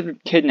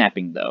considered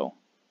kidnapping though?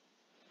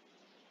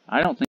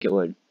 I don't think it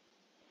would.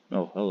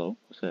 Oh, hello.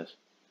 What's this?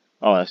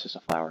 Oh, that's just a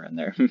flower in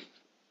there.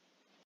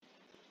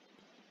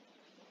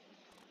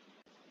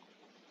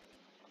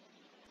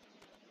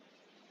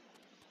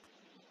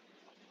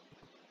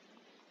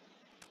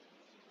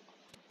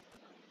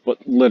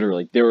 But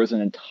literally, there was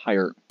a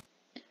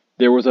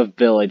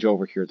village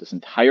over here this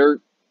entire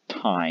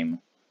time.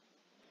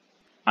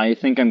 I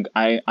think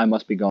I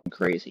must be going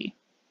crazy.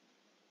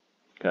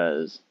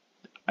 Because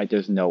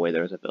there's no way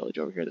there was a village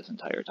over here this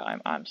entire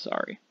time. I'm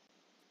sorry.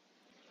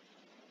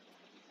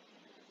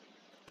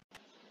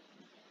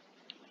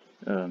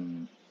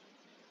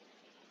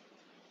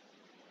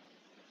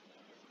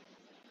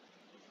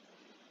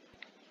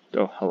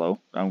 Oh, hello.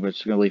 I'm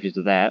just gonna leave you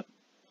to that.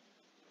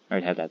 I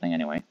already had that thing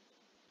anyway.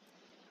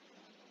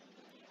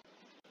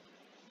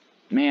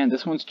 Man,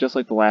 this one's just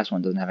like the last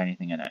one. Doesn't have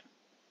anything in it.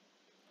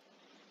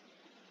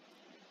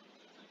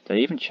 Did I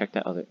even check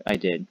that other? I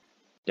did.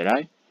 Did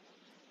I?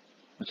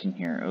 What's in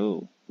here?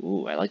 Oh,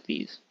 ooh, I like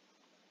these.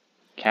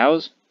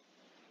 Cows?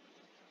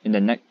 In the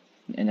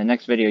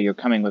next video, you're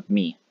coming with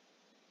me.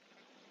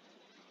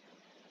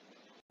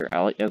 Here,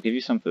 I'll give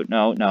you some food.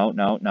 No, no,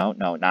 no, no,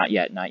 no, not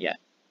yet, not yet.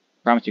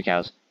 Promise you,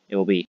 cows. It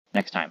will be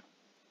next time.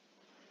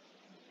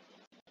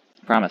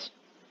 Promise.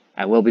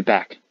 I will be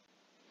back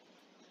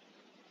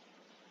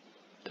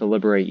to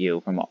liberate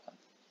you from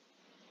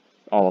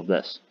all of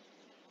this.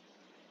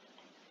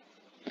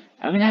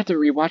 I'm gonna have to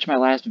rewatch my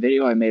last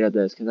video I made of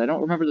this because I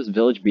don't remember this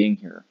village being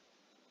here.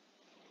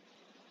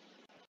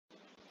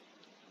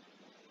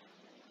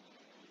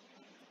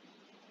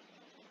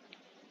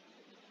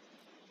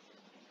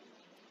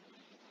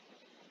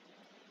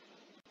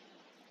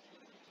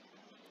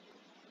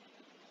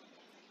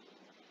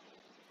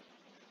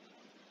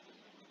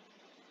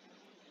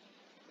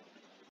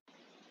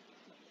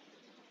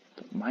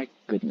 My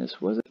goodness,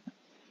 was it?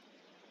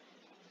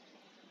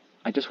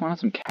 I just wanted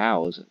some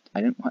cows.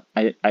 I didn't want.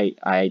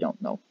 I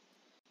don't know.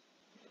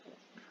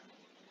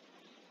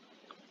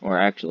 Or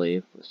actually,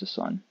 it was the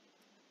sun.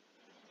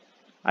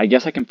 I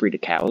guess I can free the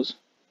cows.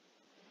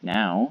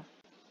 Now.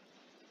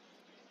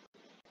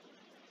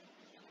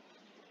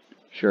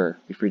 Sure,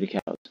 we free the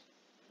cows.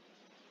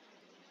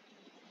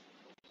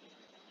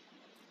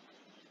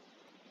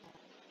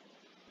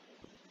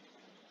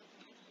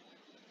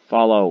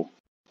 Follow.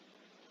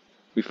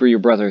 We free your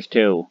brothers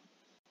too.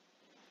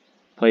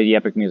 Play the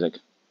epic music.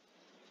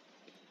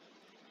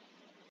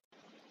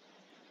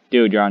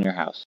 Dude, you're on your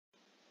house.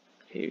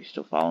 Okay, you're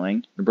still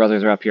following? Your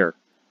brothers are up here.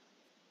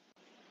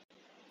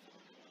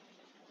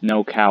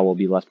 No cow will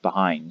be left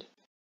behind.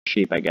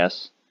 Sheep, I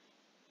guess.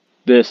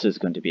 This is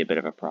going to be a bit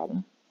of a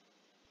problem.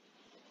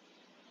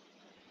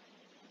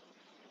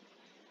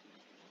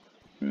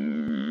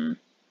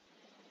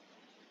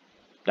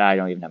 I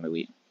don't even have my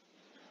wheat.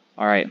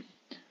 Alright.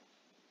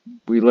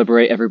 We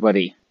liberate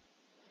everybody.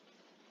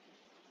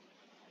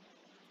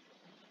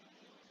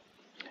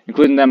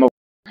 Including them over.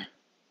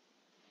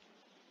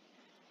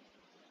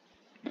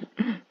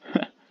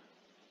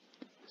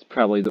 It's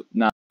probably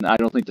not. I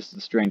don't think this is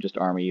the strangest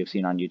army you've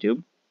seen on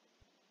YouTube.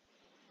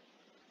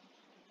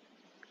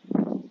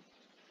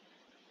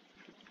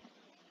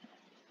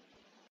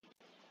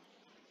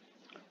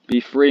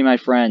 Be free, my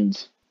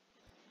friends.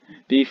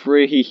 Be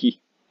free.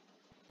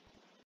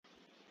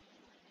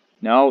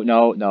 No,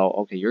 no, no.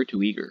 Okay, you're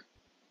too eager.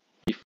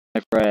 Be free,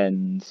 my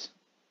friends.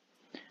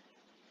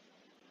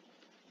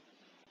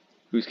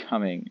 Who's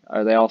coming?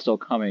 Are they all still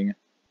coming?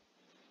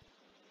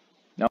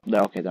 Nope,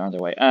 okay, they're on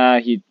their way.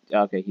 He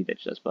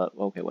ditched us, but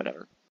okay,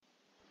 whatever.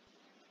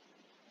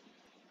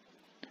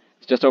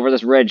 It's just over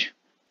this ridge.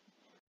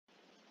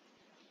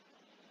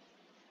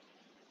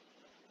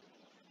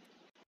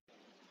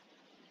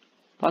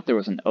 Thought there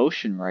was an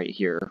ocean right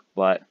here,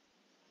 but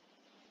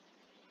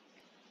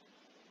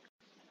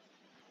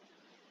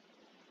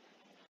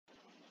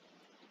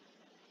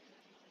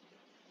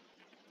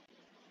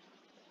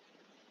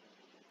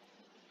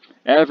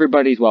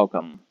everybody's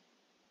welcome.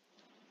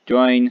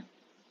 Join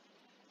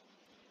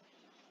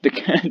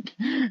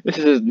the. This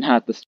is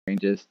not the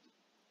strangest.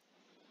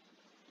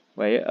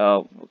 Wait,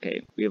 oh,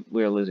 okay.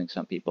 We're losing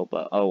some people,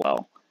 but oh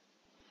well.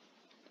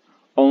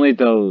 Only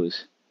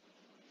those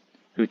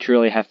who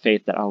truly have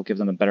faith that I'll give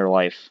them a better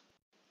life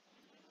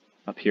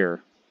up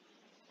here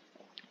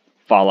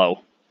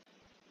follow.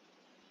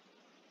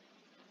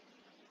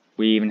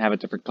 We even have a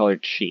different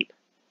colored sheep.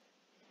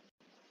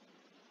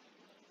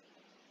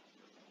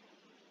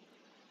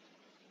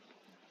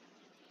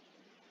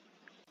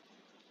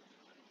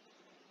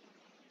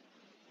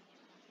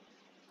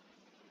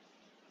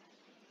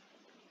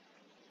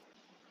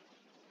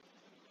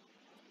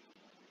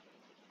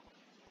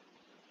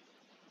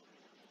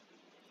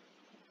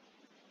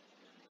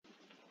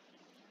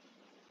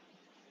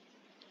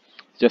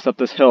 Just up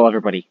this hill,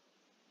 everybody.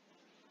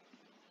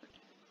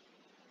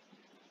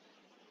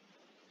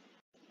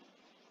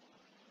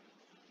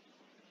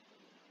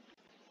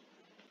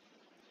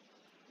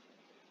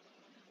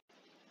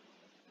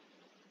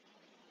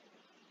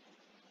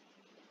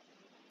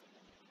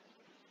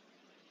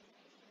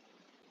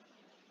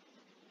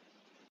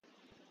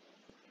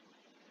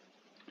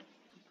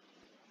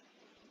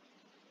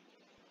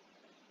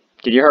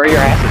 Did you hurry your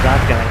asses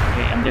up, guys?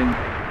 Okay,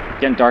 I'm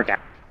getting dark out.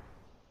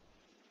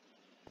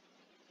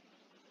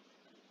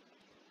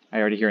 I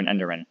already hear an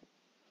Enderman.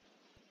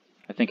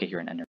 I think I hear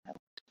an Enderman.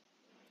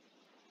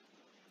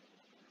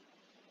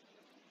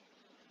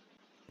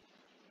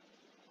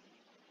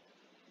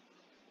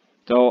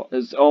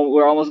 Oh,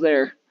 we're almost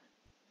there.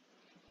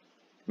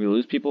 We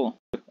lose people?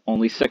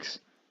 Only 6.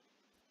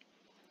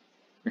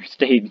 Or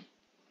stayed.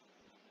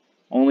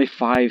 Only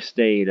 5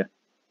 stayed.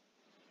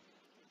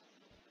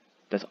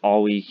 That's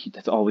all we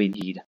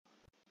need.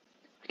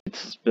 We can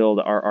build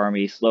our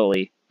army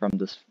slowly from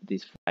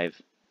these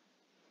 5.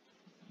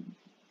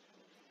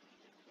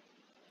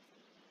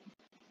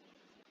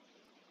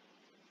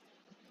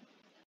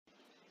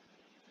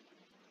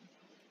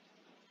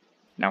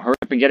 Now hurry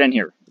up and get in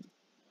here.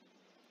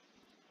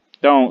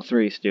 Don't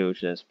Three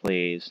Stooges,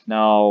 please.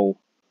 No.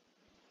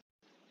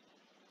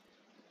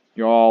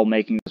 You're all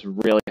making this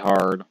really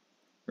hard.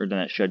 Or than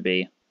it should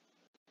be.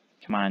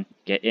 Come on,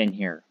 get in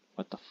here.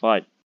 What the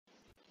fud?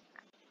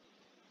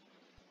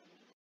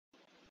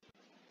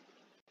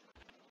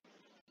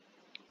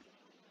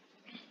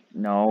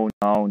 No,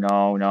 no,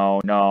 no,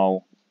 no,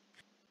 no.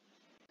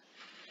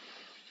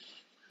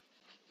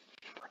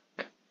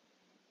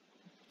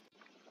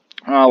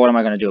 Oh, what am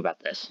I gonna do about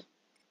this?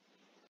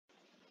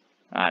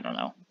 I don't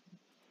know.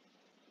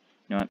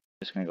 You know what? I'm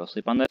just gonna go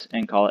sleep on this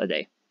and call it a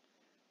day.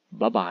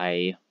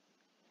 Bye-bye.